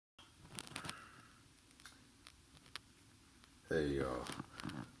Hey,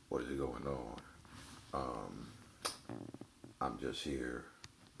 what is going on? Um, I'm just here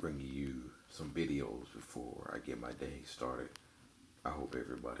bringing you some videos before I get my day started. I hope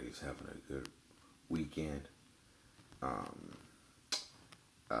everybody's having a good weekend. Um,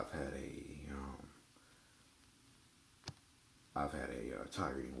 I've had a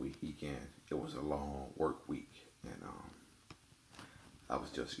tiring weekend. It was a long work week, and I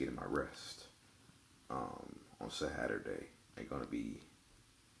was just getting my rest. On Saturday, I'm gonna be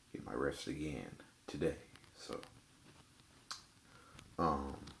getting my rest again today. So,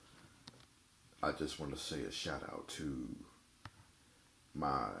 um, I just want to say a shout out to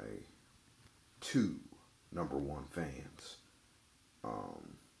my two number one fans.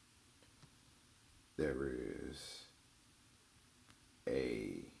 Um, there is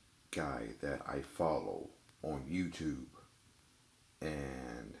a guy that I follow on YouTube,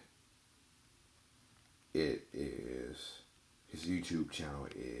 and his YouTube channel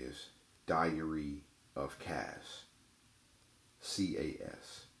is Diary of Cas,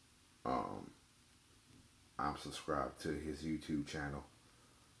 CAS. Um, I'm subscribed to his YouTube channel.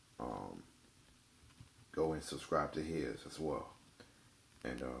 Um, Go and subscribe to his as well.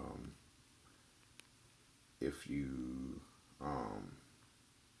 And if you um,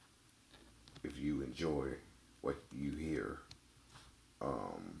 if you enjoy what you hear,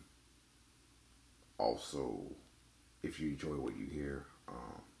 um, also if you enjoy what you hear,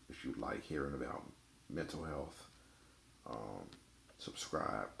 if you like hearing about mental health, um,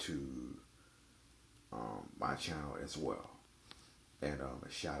 subscribe to my channel as well. And a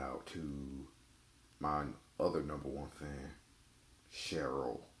shout out to my other number one fan,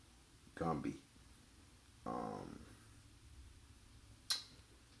 Cheryl Gumby. Um,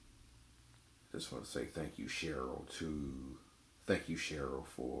 just want to say thank you, Cheryl,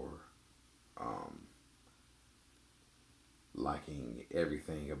 for um, liking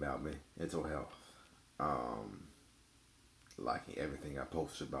everything about mental health, um, liking everything I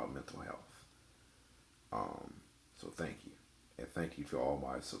post about mental health. So thank you, and thank you to all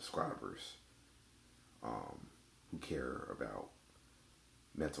my subscribers who care about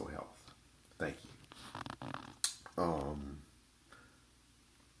mental health. Thank you.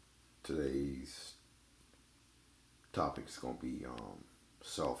 Today's topic is gonna be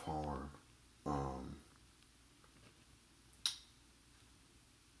self harm. Um,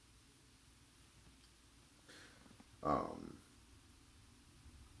 um,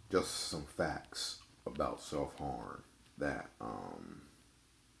 just some facts about self harm that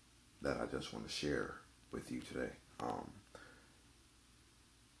I just want to share with you today.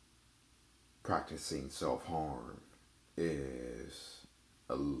 Practicing self harm is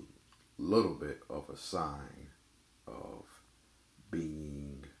a little bit of a sign of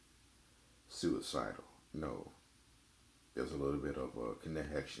being suicidal. No, there's a little bit of a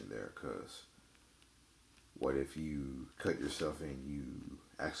connection there, because what if you cut yourself and you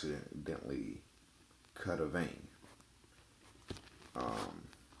accidentally cut a vein? Um,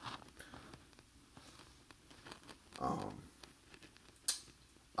 um,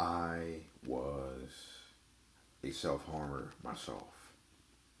 I was a self-harmer myself.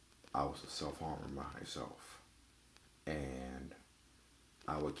 I was a self-harmer myself. And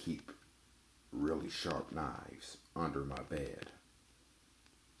I would keep really sharp knives under my bed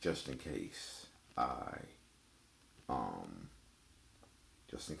just in case I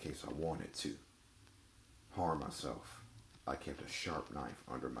wanted to harm myself. I kept a sharp knife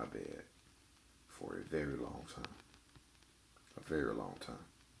under my bed for a very long time. A very long time.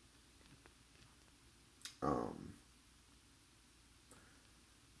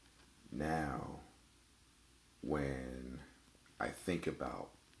 Now, when I think about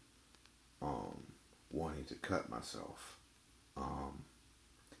wanting to cut myself,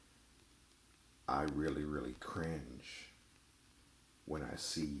 I really, really cringe when I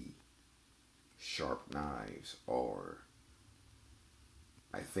see sharp knives, or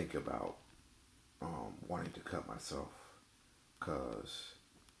I think about wanting to cut myself, because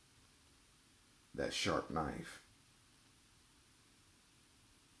that sharp knife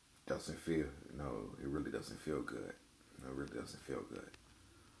doesn't feel, no, it really doesn't feel good. No, it really doesn't feel good.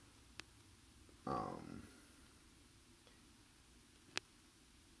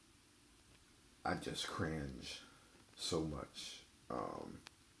 I just cringe so much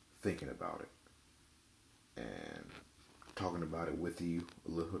thinking about it, and talking about it with you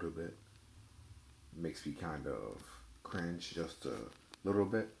a little bit makes me kind of cringe just a little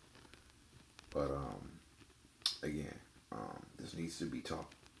bit. But again, this needs to be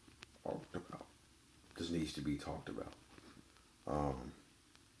talked about. This needs to be talked about. Um,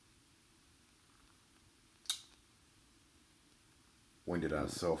 When did I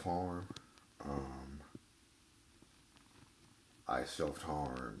self harm? Um, I self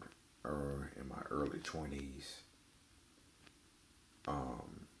harmed in my early 20s,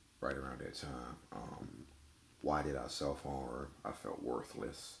 right around that time. Why did I self harm? I felt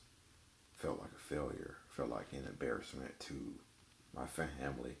worthless, felt like a failure, felt like an embarrassment to my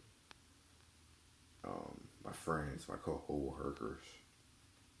family, my friends, my co-workers,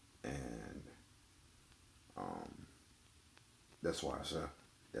 and um, that's why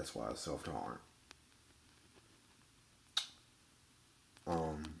I self harm.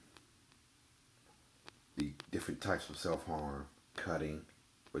 Um, the different types of self harm: cutting,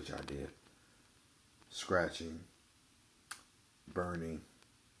 which I did, scratching, burning,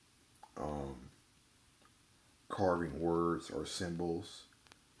 um, carving words or symbols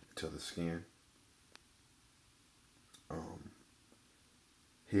to the skin, um,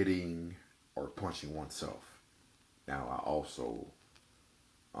 hitting or punching oneself. Now I also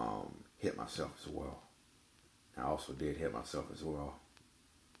hit myself as well. I also did hit myself as well.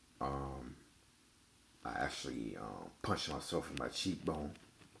 Um, I actually punched myself in my cheekbone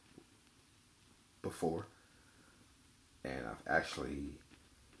before, and I've actually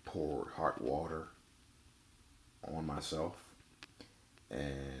poured hot water on myself,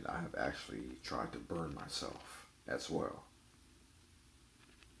 and I have actually tried to burn myself as well.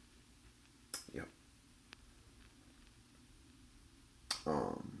 Yep.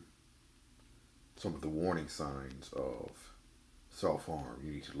 Um, some of the warning signs of self harm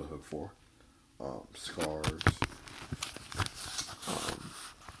you need to look for: scars, um,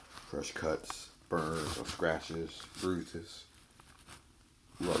 fresh cuts, burns or scratches, bruises,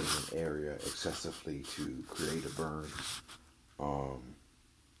 rubbing an area excessively to create a burn, um,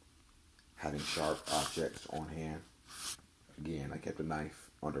 having sharp objects on hand. Again, I kept a knife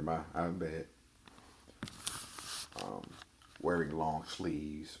under my bed. Um, wearing long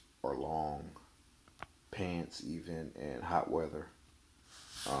sleeves or long pants, even in hot weather.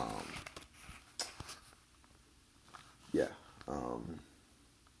 Um, yeah. Um,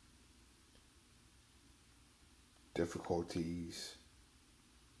 difficulties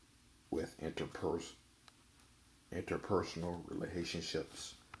with interpersonal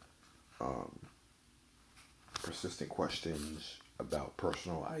relationships. Um, persistent questions about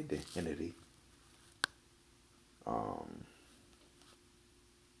personal identity. Um,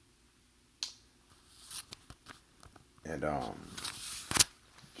 and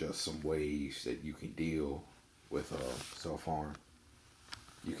just some ways that you can deal with self harm.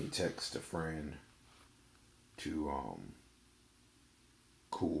 You can text a friend to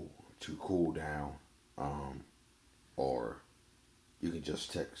cool cool down, or you can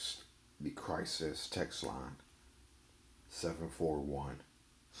just text the crisis text line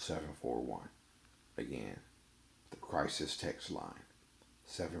 741-741. Again, the crisis text line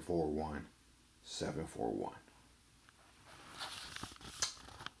 741-741.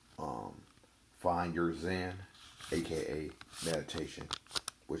 Find your Zen, aka meditation,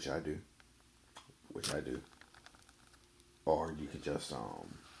 which I do, or you can just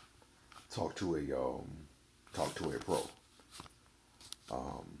talk to a pro.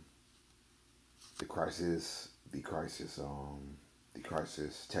 The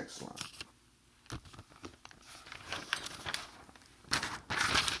crisis text line.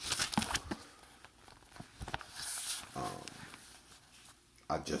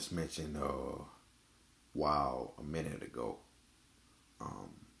 I just mentioned a minute ago,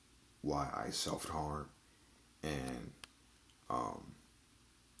 why I self harm, and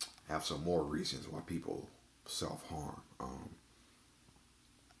have some more reasons why people self harm.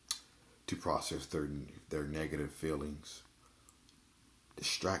 To process their negative feelings,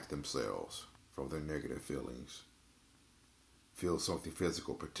 distract themselves from their negative feelings, feel something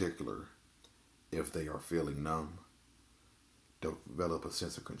physical particular if they are feeling numb, develop a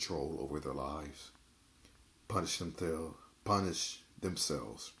sense of control over their lives, punish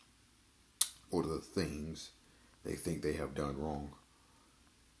themselves for the things they think they have done wrong,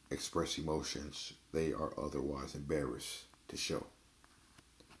 express emotions they are otherwise embarrassed to show.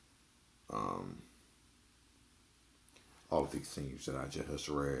 All of these things that I just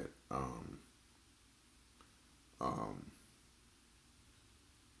read,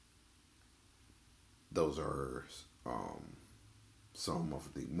 those are some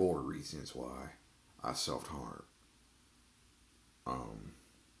of the more reasons why I self harm,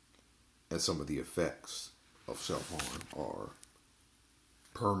 and some of the effects of self harm are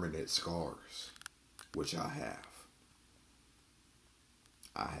permanent scars, which I have.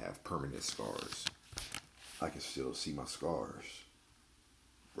 I have permanent scars. I can still see my scars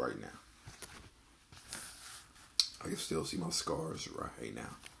right now. I can still see my scars right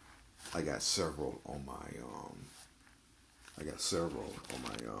now. I got several on my I got several on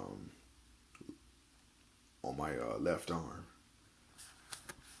my left arm.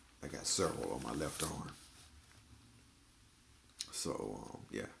 I got several on my left arm. So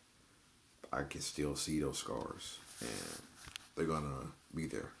yeah, I can still see those scars, and they're gonna be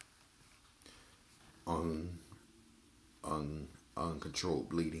there. Uncontrolled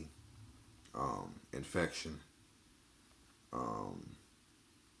bleeding, infection,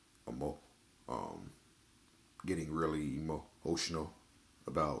 emo- getting really emotional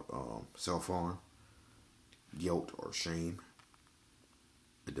about self-harm, guilt or shame,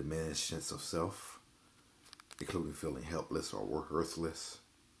 a diminished sense of self, including feeling helpless or worthless,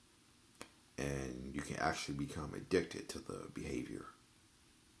 and you can actually become addicted to the behavior,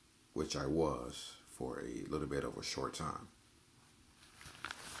 which I was for a little bit of a short time.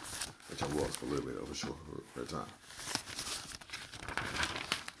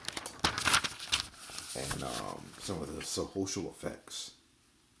 And some of the social effects: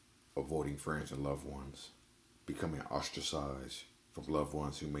 avoiding friends and loved ones, becoming ostracized from loved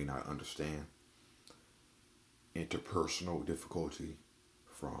ones who may not understand, interpersonal difficulty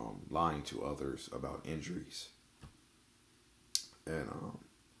from lying to others about injuries. And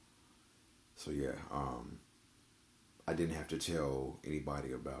so yeah, I didn't have to tell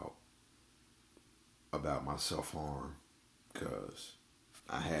anybody about my self-harm because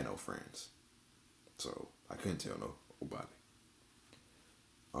I had no friends, so I couldn't tell nobody.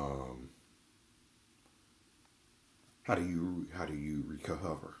 How do you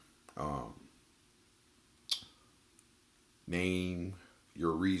recover? Name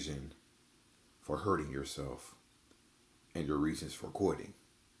your reason for hurting yourself and your reasons for quitting.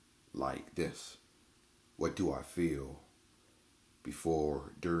 Like this: what do I feel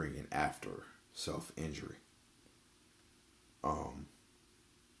before, during, and after self-injury?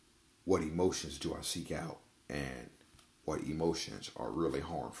 What emotions do I seek out, and what emotions are really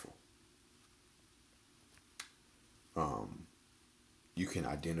harmful? You can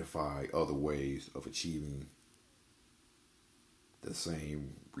identify other ways of achieving the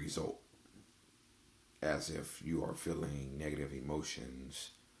same result, as if you are feeling negative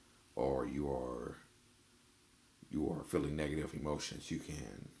emotions, or you are feeling negative emotions. You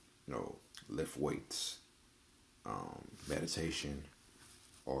can, lift weights, meditation,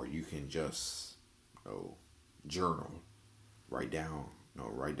 or you can just, journal, write down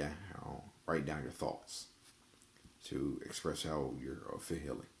your thoughts to express how you're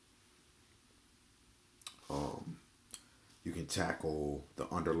feeling. You can tackle the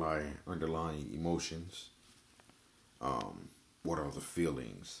underlying emotions. What are the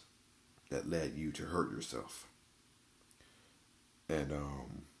feelings that led you to hurt yourself? And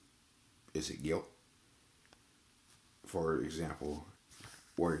is it guilt? For example,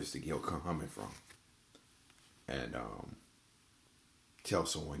 where is the guilt coming from? And tell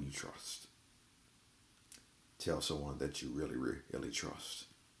someone you trust. Tell someone that you really, really trust.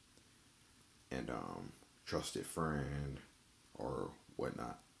 And trusted friend or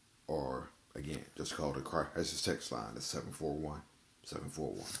whatnot. Or, again, just call the crisis text line at 741-741.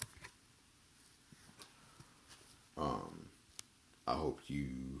 I hope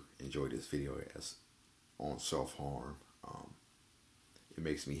you enjoyed this video on self-harm. It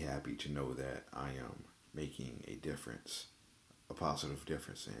makes me happy to know that I am making a difference, a positive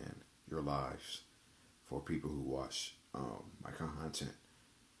difference in your lives for people who watch my content.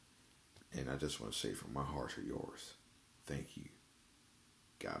 And I just want to say from my heart to yours, thank you.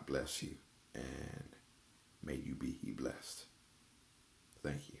 God bless you, and may you be blessed.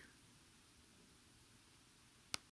 Thank you.